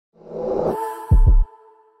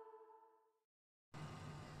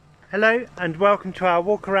Hello and welcome to our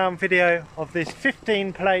walk around video of this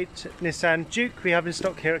 15 plate Nissan Juke we have in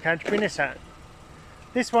stock here at Canterbury Nissan.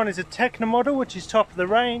 This one is a Tekna model which is top of the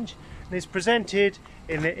range and is presented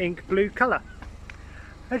in the ink blue colour.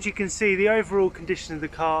 As you can see, the overall condition of the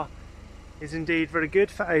car is indeed very good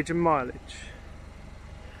for age and mileage.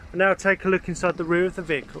 We'll now take a look inside the rear of the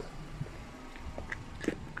vehicle.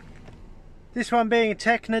 This one, being a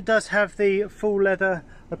Tekna, does have the full leather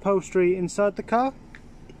upholstery inside the car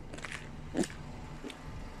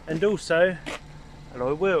and also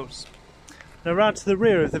alloy wheels. Now round to the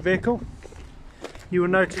rear of the vehicle, you will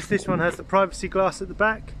notice this one has the privacy glass at the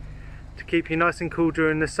back to keep you nice and cool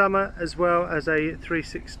during the summer, as well as a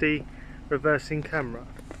 360 reversing camera.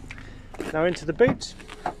 Now into the boot.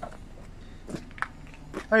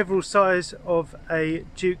 Overall size of a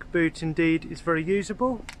Juke boot indeed is very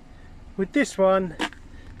usable, with this one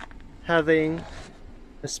having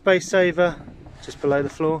a space saver just below the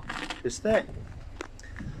floor, just there.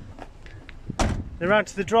 Now round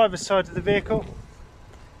to the driver's side of the vehicle.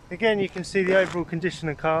 Again, you can see the overall condition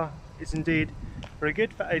of the car is indeed very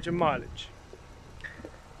good for age and mileage.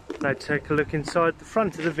 Now take a look inside the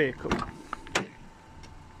front of the vehicle.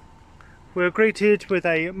 We're greeted with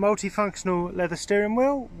a multifunctional leather steering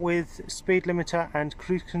wheel with speed limiter and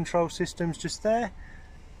cruise control systems just there.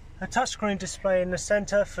 A touchscreen display in the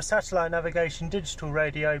centre for satellite navigation, digital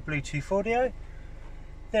radio, Bluetooth audio.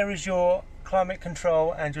 There is your climate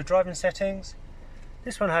control and your driving settings.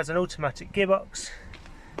 This one has an automatic gearbox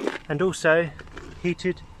and also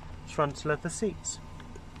heated front leather seats.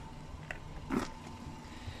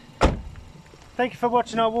 Thank you for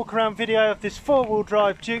watching our walk around video of this 4-wheel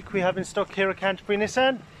drive Juke we have in stock here at Canterbury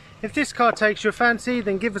Nissan. If this car takes your fancy,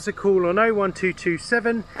 then give us a call on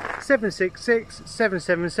 01227 766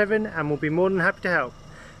 777 and we'll be more than happy to help.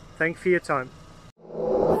 Thank you for your time.